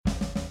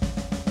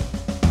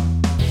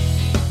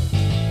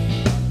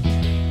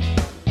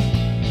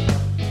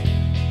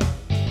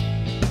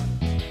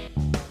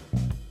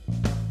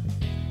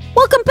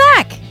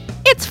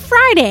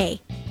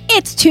Friday.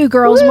 It's Two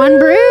Girls, One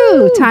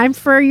Brew. Time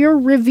for your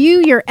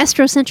review, your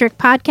Estrocentric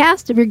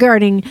podcast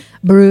regarding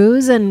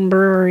brews and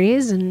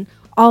breweries and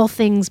all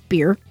things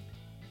beer.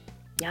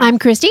 Yeah. I'm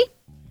Christy.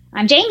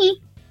 I'm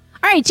Jamie.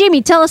 All right,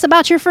 Jamie, tell us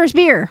about your first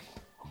beer.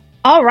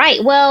 All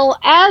right. Well,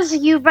 as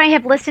you might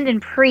have listened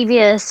in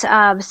previous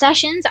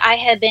sessions, I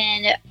have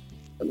been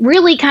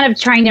really kind of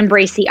trying to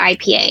embrace the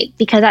IPA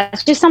because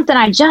that's just something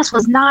I just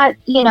was not,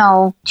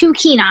 too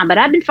keen on. But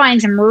I've been finding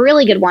some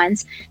really good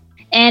ones.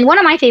 And one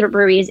of my favorite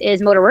breweries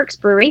is Motorworks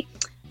Brewery,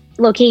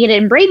 located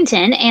in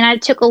Bradenton. And I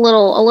took a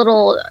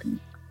little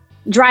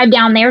drive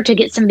down there to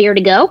get some beer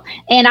to go.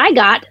 And I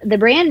got the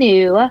brand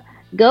new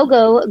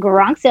Go-Go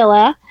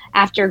Gronkzilla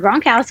after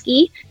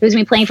Gronkowski, who's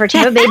been playing for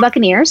Tampa Bay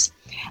Buccaneers.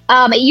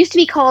 It used to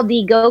be called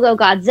the Go-Go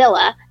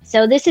Godzilla.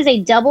 So this is a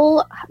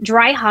double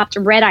dry hopped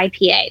red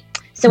IPA.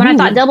 So when I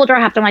thought double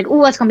dry hopped, I'm like,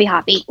 ooh, it's going to be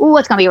hoppy. Ooh,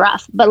 it's going to be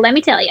rough. But let me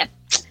tell you,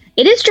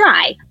 it is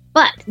dry.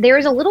 But there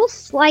is a little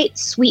slight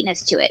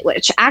sweetness to it,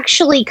 which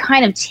actually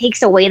kind of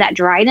takes away that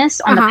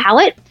dryness on the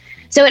palate.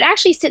 So it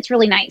actually sits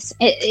really nice.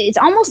 It's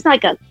almost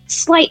like a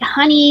slight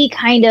honey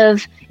kind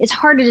of, it's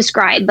hard to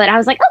describe, but I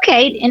was like,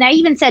 okay. And I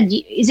even said,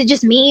 is it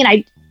just me? And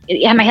I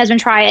had my husband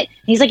try it.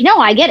 And he's like, no,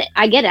 I get it.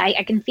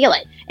 I can feel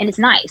it. And it's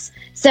nice.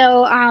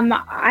 So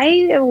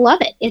I love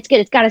it. It's good.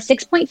 It's got a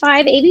 6.5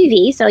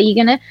 ABV. So you're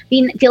going to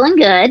be feeling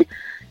good.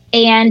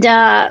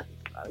 And,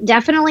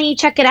 definitely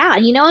check it out.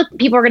 And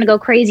people are going to go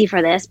crazy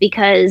for this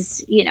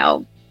because,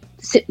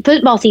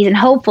 football season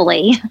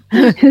hopefully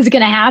is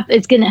going to happen.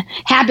 It's going to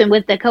happen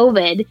with the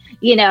COVID.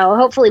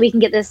 Hopefully we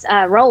can get this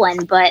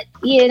rolling. But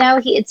it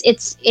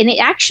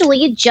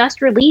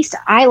just released.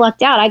 I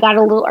lucked out. I got it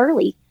a little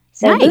early.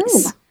 So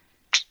nice. Boom.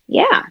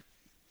 Yeah,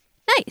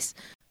 nice.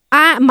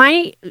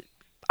 My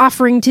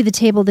offering to the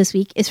table this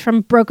week is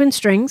from Broken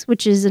Strings,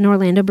 which is an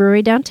Orlando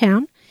brewery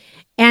downtown,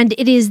 and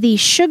it is the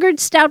Sugared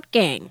Stout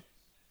Gang.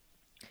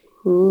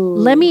 Ooh.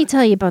 Let me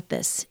tell you about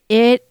this.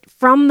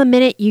 From the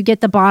minute you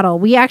get the bottle,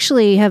 we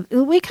kind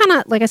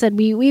of, like I said,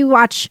 we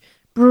watch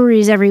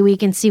breweries every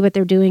week and see what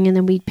they're doing, and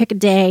then we pick a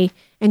day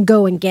and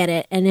go and get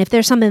it. And if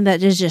there's something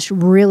that is just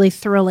really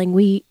thrilling,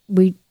 we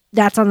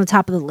that's on the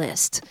top of the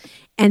list.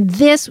 And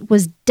this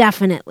was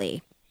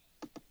definitely,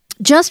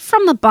 just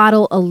from the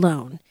bottle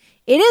alone,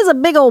 it is a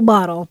big old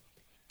bottle.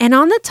 And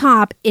on the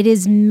top, it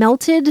is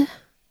melted,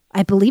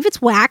 I believe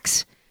it's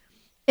wax.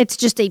 It's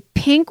just a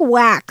pink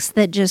wax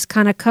that just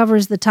kind of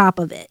covers the top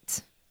of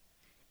it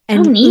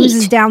and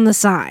oozes down the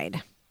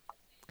side.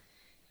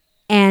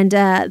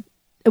 And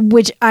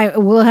which I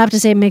will have to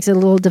say makes it a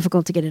little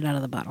difficult to get it out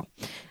of the bottle.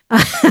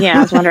 Yeah,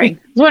 I was wondering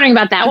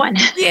about that one.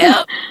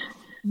 Yeah.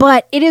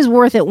 But it is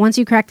worth it once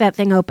you crack that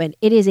thing open.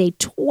 It is a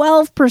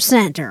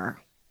 12%er.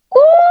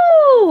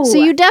 Ooh! So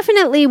you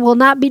definitely will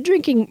not be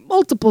drinking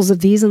multiples of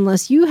these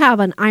unless you have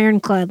an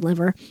ironclad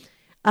liver.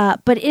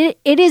 But it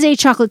is a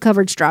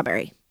chocolate-covered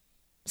strawberry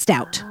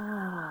stout.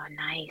 Oh,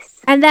 nice.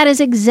 And that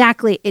is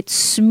exactly, it's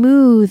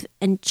smooth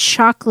and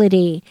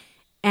chocolatey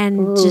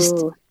and just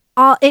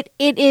all it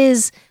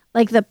is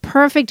like the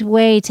perfect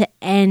way to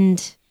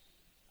end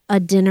a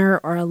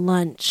dinner or a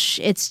lunch.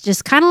 It's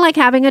just kind of like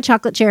having a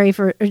chocolate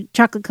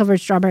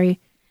covered strawberry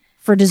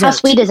for dessert. How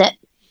sweet is it?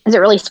 Is it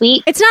really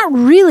sweet? It's not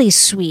really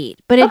sweet,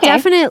 but it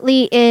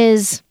definitely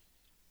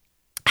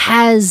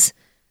has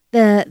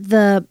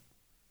the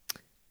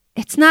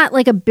it's not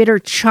like a bitter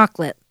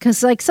chocolate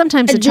because like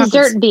sometimes a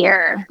dessert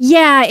beer.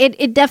 Yeah,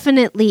 it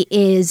definitely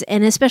is,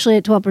 and especially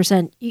at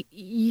 12%,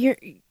 you're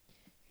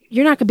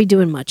not going to be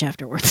doing much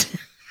afterwards.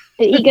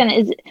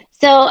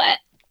 So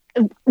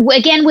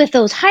again with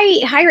those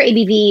higher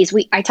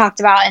ABVs, I talked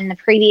about in the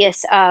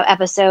previous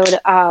episode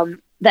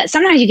that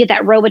sometimes you get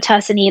that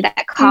Robitussin-y,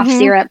 that cough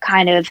syrup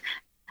kind of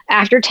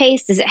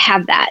aftertaste. Does it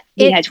have that?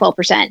 Being at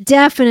 12%,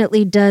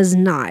 definitely does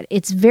not.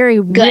 It's very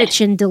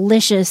rich and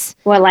delicious.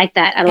 Well, I like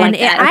that.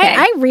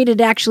 I rated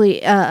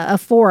actually a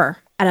 4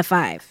 out of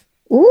 5.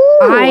 Ooh,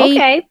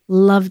 I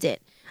loved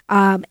it.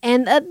 And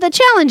the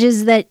challenge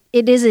is that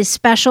it is a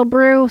special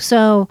brew,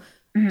 so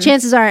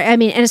chances are,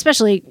 and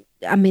especially,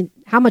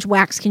 how much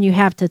wax can you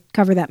have to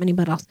cover that many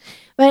bottles?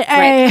 But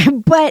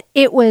but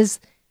it was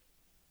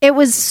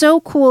so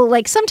cool.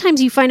 Like sometimes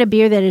you find a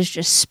beer that is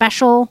just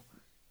special,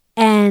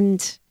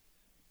 and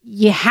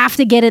you have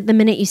to get it the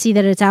minute you see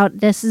that it's out.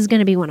 This is going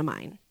to be one of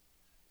mine.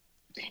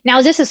 Now,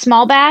 is this a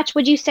small batch,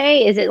 would you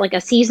say? Is it like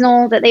a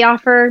seasonal that they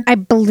offer? I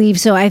believe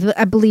so. I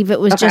believe it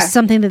was just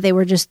something that they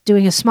were just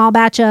doing a small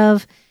batch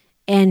of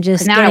and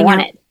just now I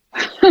want it.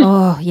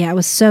 Oh, yeah, it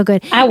was so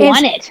good. I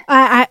want it.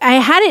 I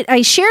had it.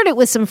 I shared it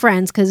with some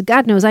friends because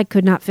God knows I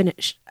could not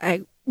finish.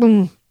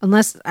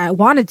 Unless I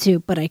wanted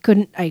to, but I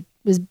couldn't. I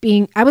was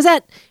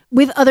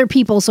with other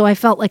people, so I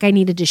felt like I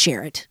needed to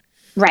share it.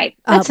 Right.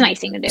 That's a nice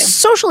thing to do.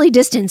 Socially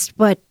distanced,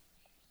 but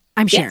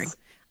I'm sharing.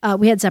 Yes.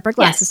 We had separate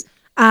glasses.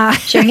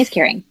 Yes. Sharing is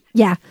caring.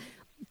 Yeah.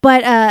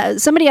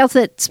 But somebody else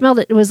that smelled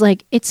it was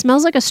like, it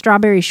smells like a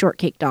strawberry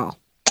shortcake doll.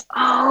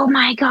 Oh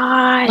my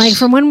gosh. Like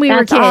from when we were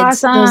kids.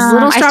 Awesome. Those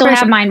little strawberries. I still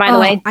have mine, by the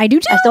way. I do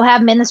too. I still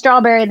have them in the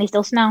strawberry and they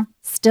still smell.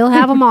 Still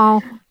have them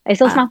all. They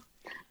still smell.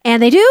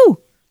 And they do.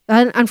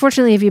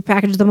 Unfortunately, if you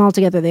package them all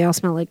together, they all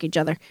smell like each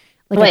other,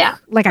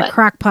 like a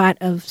crock pot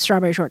of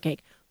strawberry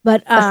shortcake.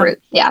 But the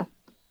fruit, yeah.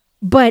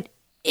 But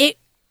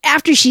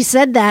after she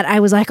said that, I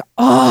was like,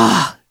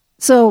 oh.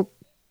 So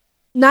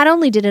not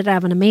only did it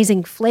have an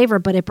amazing flavor,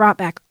 but it brought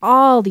back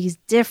all these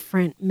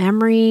different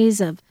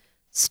memories of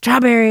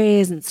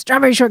strawberries and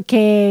strawberry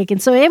shortcake,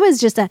 and so it was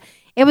just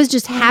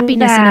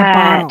happiness in a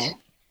bottle.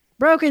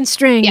 Broken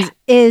Strings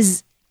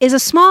is a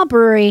small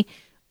brewery,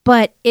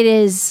 but it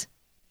is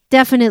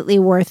definitely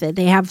worth it.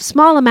 They have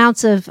small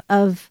amounts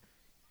of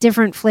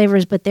different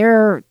flavors, but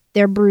their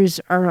brews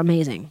are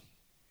amazing.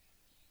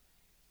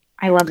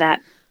 I love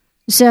that.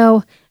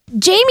 So,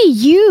 Jamie,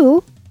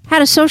 you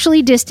had a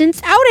socially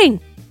distanced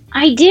outing.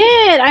 I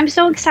did. I'm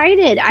so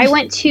excited. I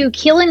went to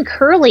Keel and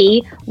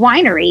Curley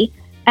Winery,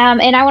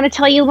 and I want to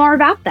tell you more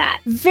about that.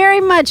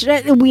 Very much.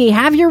 We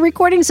have your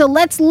recording, so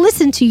let's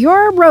listen to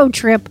your road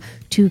trip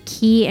to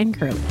Keel and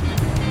Curley.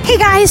 Hey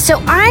guys, so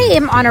I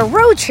am on a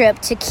road trip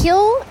to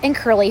Keel and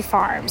Curley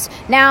Farms.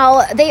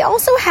 Now, they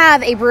also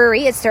have a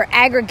brewery. It's their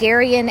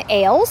agrarian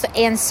ales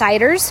and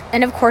ciders,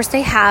 and of course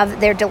they have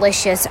their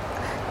delicious,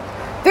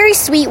 very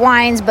sweet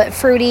wines, but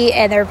fruity,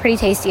 and they're pretty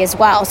tasty as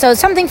well. So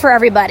something for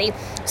everybody.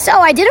 So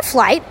I did a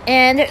flight,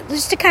 and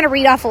just to kind of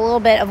read off a little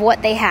bit of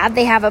what they have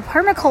a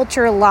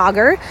permaculture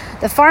lager,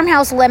 the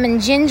Farmhouse Lemon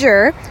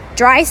Ginger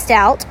Dry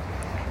Stout,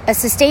 a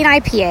Sustain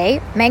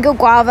IPA, Mango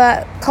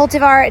Guava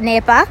Cultivar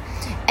Napa,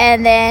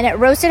 and then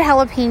Roasted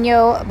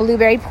Jalapeno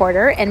Blueberry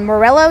Porter, and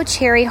Morello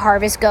Cherry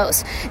Harvest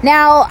Ghost.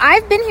 Now,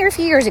 I've been here a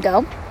few years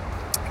ago,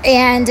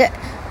 and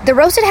the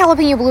Roasted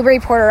Jalapeno Blueberry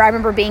Porter I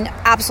remember being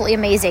absolutely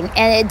amazing,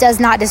 and it does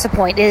not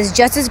disappoint. It is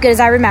just as good as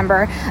I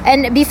remember.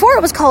 And before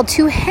it was called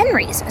Two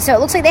Henrys, so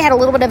it looks like they had a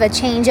little bit of a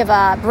change of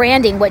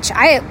branding, which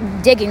I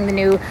am digging the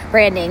new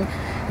branding.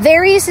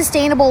 Very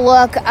sustainable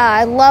look.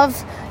 I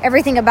love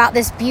everything about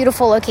this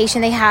beautiful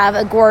location. They have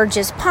a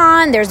gorgeous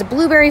pond. There's a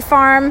blueberry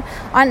farm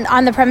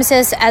on the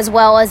premises, as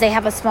well as they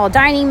have a small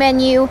dining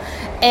menu.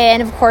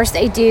 And of course,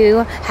 they do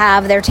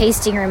have their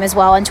tasting room as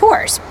well and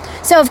tours.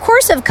 So, of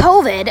course, of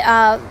COVID,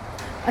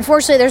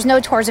 unfortunately, there's no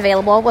tours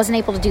available. I wasn't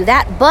able to do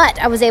that, but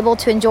I was able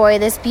to enjoy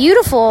this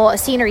beautiful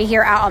scenery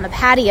here out on the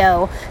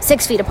patio,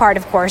 6 feet apart,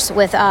 of course,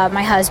 with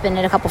my husband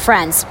and a couple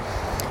friends.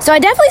 So I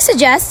definitely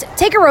suggest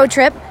take a road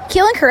trip.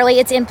 Keel and Curley,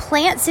 it's in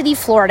Plant City,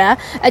 Florida.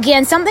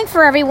 Again, something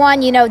for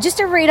everyone. Just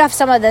to read off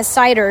some of the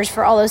ciders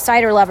for all those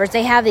cider lovers.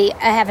 They have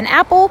an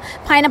apple,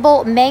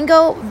 pineapple,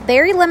 mango,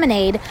 berry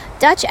lemonade,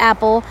 Dutch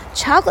apple,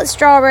 chocolate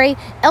strawberry,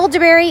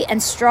 elderberry,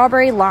 and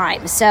strawberry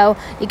lime. So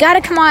you got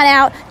to come on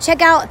out.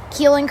 Check out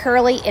Keel and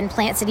Curley in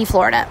Plant City,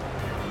 Florida.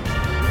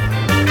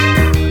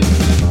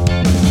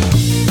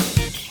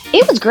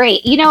 It was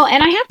great, and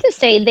I have to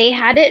say they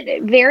had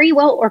it very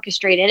well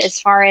orchestrated as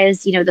far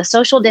as, the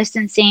social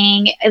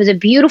distancing. It was a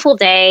beautiful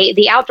day.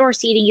 The outdoor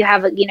seating, you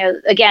have,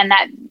 again,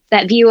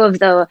 that view of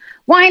the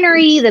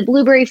winery, the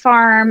blueberry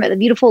farm, the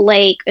beautiful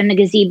lake, and the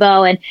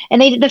gazebo. And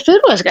the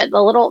food was good.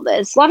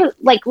 It's a lot of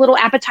little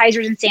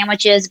appetizers and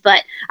sandwiches.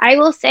 But I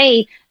will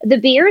say the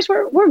beers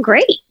were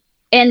great.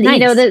 And,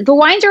 nice. The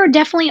wines are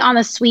definitely on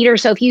the sweeter.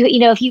 So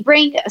if you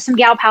bring some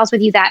gal pals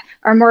with you that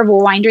are more of a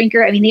wine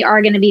drinker, I mean, they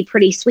are going to be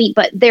pretty sweet,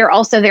 but they're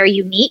also very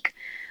unique.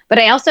 But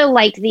I also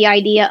liked the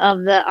idea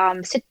of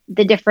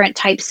the different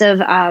types of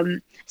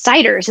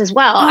ciders as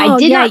well. I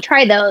did not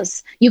try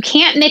those. You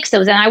can't mix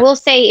those. And I will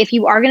say, if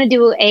you are going to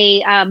do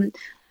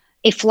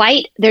a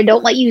flight, they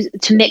don't let you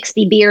to mix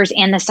the beers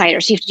and the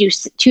ciders. So you have to do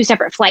two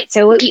separate flights.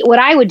 So what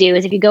I would do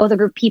is, if you go with a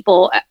group of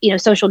people,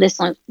 social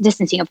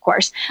distancing, of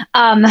course,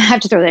 I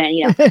have to throw that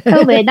in,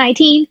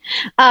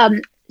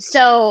 COVID-19.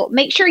 So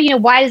make sure,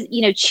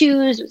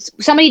 choose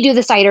somebody do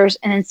the ciders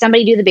and then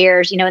somebody do the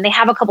beers, and they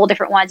have a couple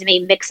different ones, and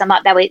maybe mix them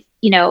up. That way,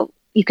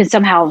 you can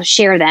somehow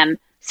share them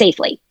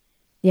safely.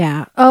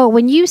 Yeah. Oh,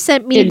 when you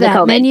sent me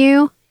that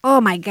menu,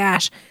 oh my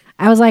gosh,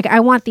 I was like,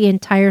 I want the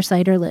entire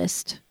cider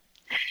list.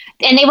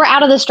 And they were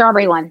out of the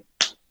strawberry one.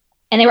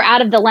 And they were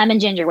out of the lemon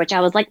ginger, which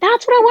I was like,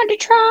 that's what I wanted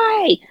to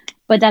try.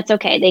 But that's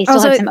okay. They still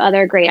had some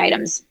other great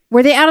items.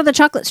 Were they out of the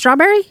chocolate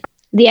strawberry?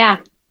 Yeah.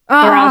 They were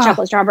out of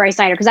chocolate strawberry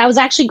cider. Because I was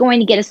actually going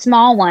to get a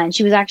small one.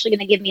 She was actually going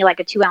to give me like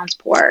a 2-ounce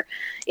pour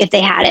if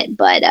they had it.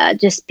 But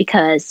just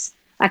because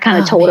I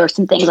kind of told her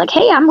some things like,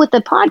 hey, I'm with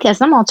the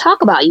podcast. I'm going to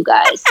talk about you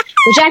guys.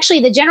 Which actually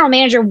the general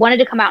manager wanted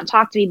to come out and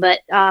talk to me, but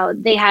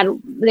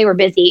they were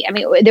busy. I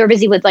mean, they were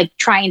busy with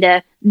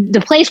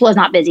the place was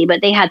not busy, but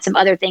they had some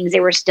other things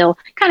they were still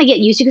kind of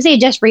getting used to because they had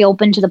just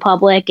reopened to the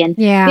public.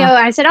 And,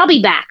 I said, I'll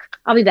be back.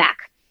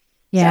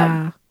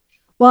 Yeah. So.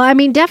 Well, I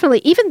mean,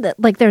 definitely. Even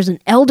there's an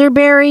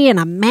elderberry and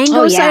a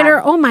mango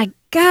cider. Oh my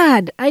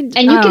God. And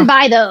you can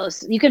buy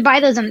those. You can buy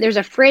those. And there's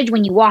a fridge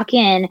when you walk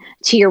in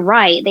to your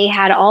right. They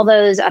had all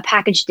those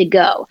packaged to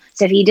go.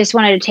 So if you just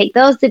wanted to take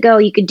those to go,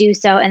 you could do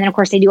so. And then, of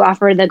course, they do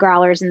offer the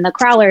growlers and the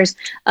crowlers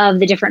of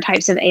the different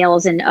types of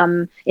ales.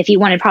 And if you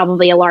wanted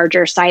probably a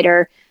larger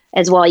cider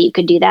as well, you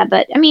could do that.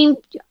 But, I mean,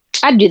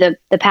 I'd do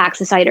the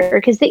packs of cider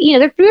because,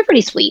 they're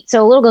pretty sweet.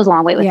 So a little goes a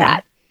long way with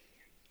that.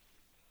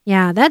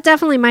 Yeah, that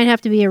definitely might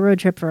have to be a road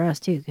trip for us,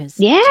 too.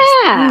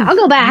 I'll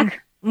go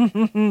back.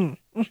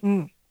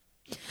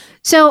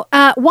 So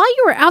while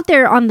you were out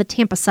there on the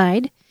Tampa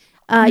side,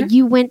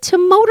 you went to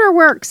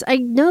Motorworks. I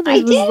know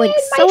this was like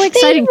so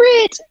exciting.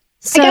 Favorite.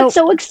 So, I got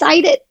so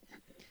excited.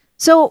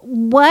 So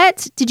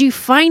what did you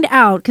find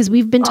out? Because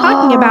we've been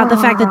talking about the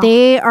fact that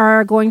they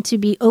are going to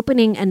be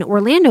opening an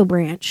Orlando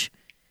branch.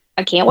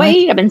 I can't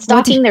wait. I've been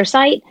stalking their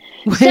site.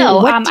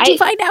 So what did you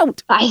find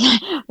out?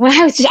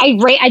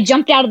 I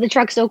jumped out of the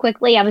truck so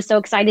quickly. I was so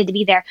excited to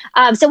be there.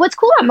 So what's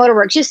cool about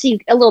Motorworks, just so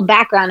a little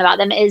background about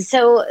them, is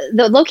so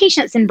the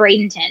location that's in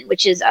Bradenton,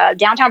 which is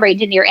downtown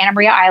Bradenton near Anna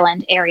Maria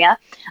Island area,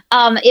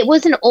 it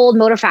was an old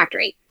motor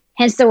factory.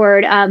 Hence the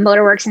word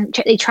Motorworks. And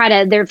they try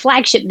to, their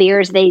flagship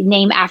beers, they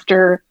name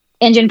after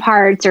engine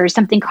parts or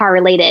something car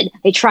related.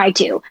 They try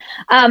to.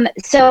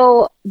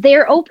 So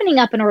they're opening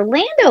up an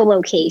Orlando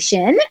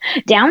location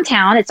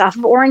downtown. It's off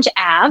of Orange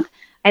Ave.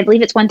 I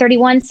believe it's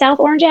 131 South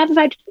Orange Ave, if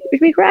I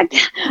be correct.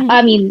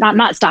 I mean,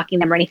 not stalking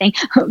them or anything,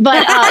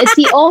 but it's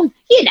the old,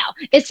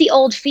 it's the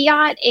old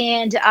Fiat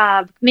and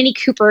Mini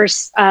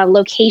Cooper's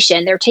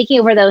location. They're taking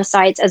over those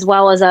sites as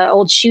well as an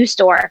old shoe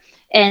store.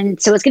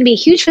 And so it's going to be a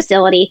huge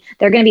facility.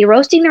 They're going to be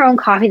roasting their own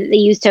coffee that they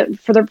use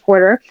for their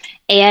porter.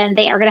 And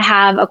they are going to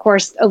have, of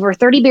course, over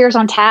 30 beers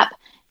on tap.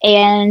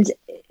 And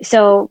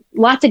so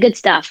lots of good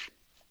stuff.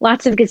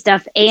 Lots of good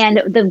stuff.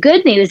 And the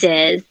good news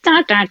is,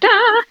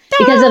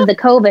 because of the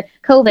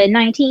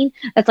COVID-19,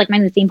 that's like my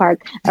new theme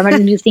park. I my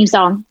new theme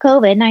song,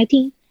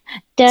 COVID-19.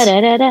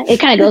 It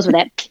kind of goes with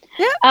it.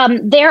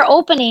 They're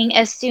opening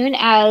as soon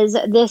as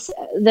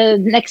the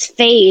next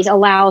phase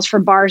allows for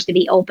bars to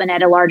be open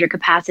at a larger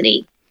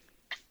capacity.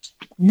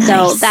 Nice.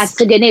 So that's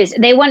the good news.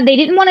 They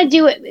didn't want to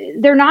do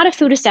it. They're not a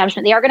food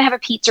establishment. They are going to have a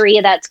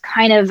pizzeria that's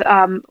kind of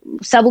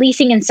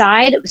subleasing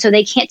inside, so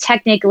they can't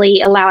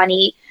technically allow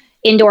any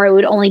indoor. It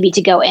would only be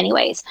to go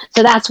anyways.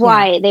 So that's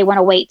why they want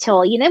to wait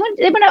till they want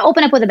to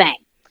open up with a bang.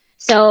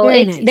 So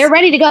they're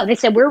ready to go. They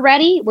said, we're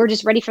ready. We're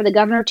just ready for the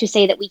governor to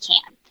say that we can.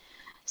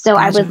 So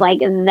I was like,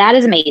 that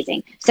is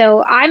amazing.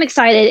 So I'm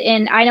excited,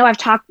 and I know I've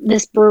talked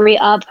this brewery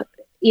up,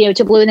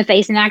 to blue in the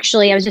face. And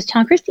actually, I was just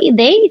telling Christy,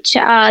 they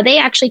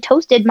actually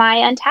toasted my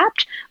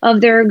Untapped of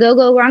their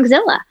Go-Go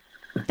Ronkzilla.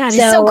 That is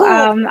so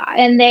cool.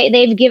 And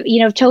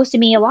they've toasted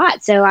me a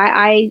lot. So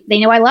they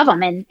know I love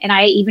them, and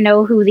I even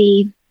know who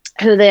the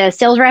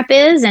sales rep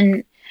is,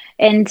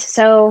 and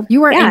so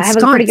you were ensconced. I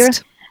have a pretty good.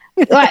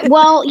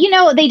 Well,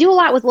 they do a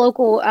lot with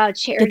local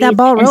charities. Get that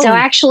ball rolling. And so I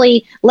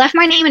actually left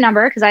my name and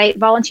number because I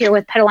volunteer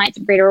with Pet Alliance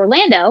of Greater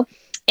Orlando,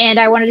 and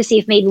I wanted to see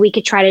if maybe we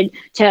could try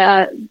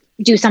to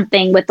do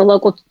something with the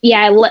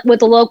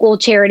local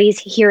charities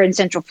here in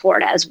Central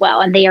Florida as well,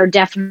 and they are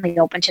definitely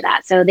open to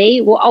that. So they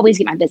will always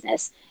get my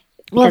business.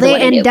 Well,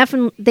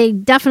 they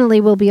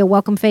definitely will be a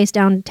welcome face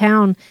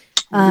downtown.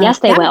 Yes,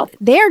 they will.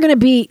 There are going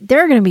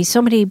to be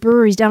so many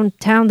breweries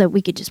downtown that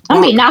we could just walk.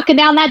 I'll be knocking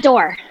down that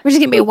door. We're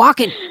just going to be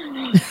walking.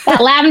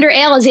 That lavender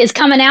ale is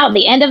coming out at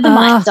the end of the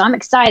month, so I'm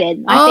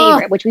excited. My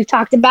favorite, which we've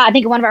talked about, I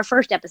think, in one of our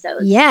first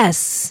episodes.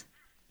 Yes.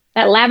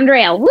 That lavender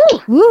ale.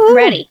 Woo! I'm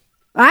ready.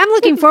 I'm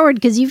looking forward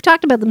because you've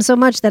talked about them so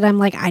much that I'm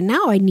like, I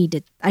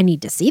need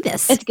to see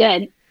this. It's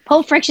good.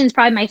 Pulp Friction is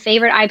probably my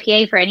favorite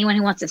IPA for anyone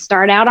who wants to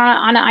start out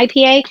on an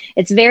IPA.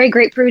 It's very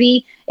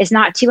grapefruity. It's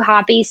not too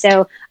hoppy.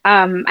 So,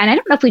 and I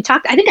don't know if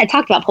I think I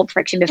talked about Pulp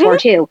Friction before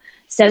too.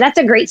 So that's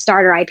a great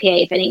starter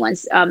IPA if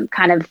anyone's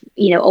kind of,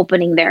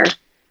 opening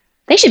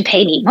they should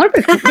pay me.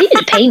 They need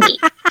to pay me.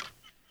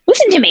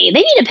 Listen to me.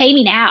 They need to pay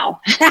me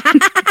now.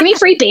 Give me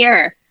free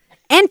beer.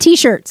 And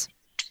t-shirts.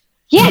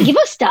 Yeah, give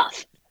us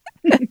stuff.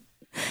 And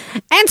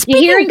you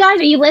hearing, guys?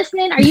 Are you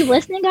listening,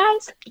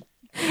 guys?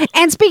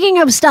 And speaking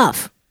of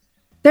stuff,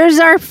 there's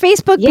our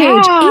Facebook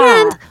page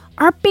and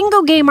our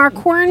bingo game, our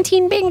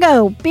quarantine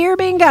bingo, beer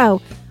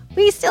bingo.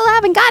 We still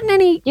haven't gotten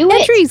any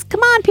entries.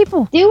 Come on,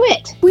 people. Do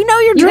it. We know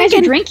you're drinking. You guys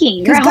are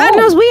drinking. Because God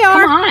knows we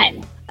are.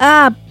 Come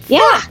on.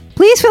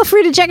 Please feel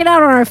free to check it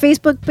out on our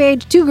Facebook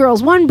page, 2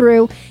 Girls, 1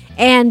 Brew,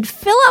 and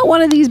fill out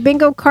one of these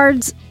bingo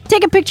cards.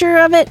 Take a picture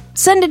of it,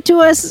 send it to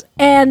us,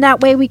 and that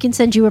way we can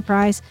send you a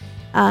prize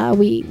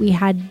we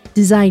had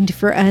designed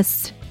for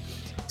us.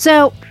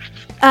 So,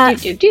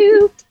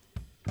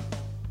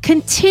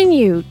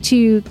 continue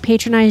to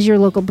patronize your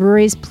local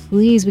breweries,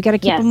 please. We got to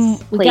keep them.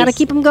 We got to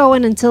keep them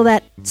going until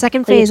that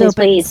second phase opens.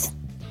 Please.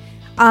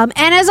 And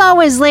as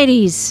always,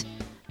 ladies,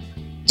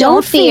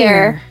 don't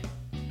fear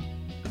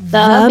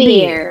the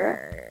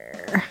beer.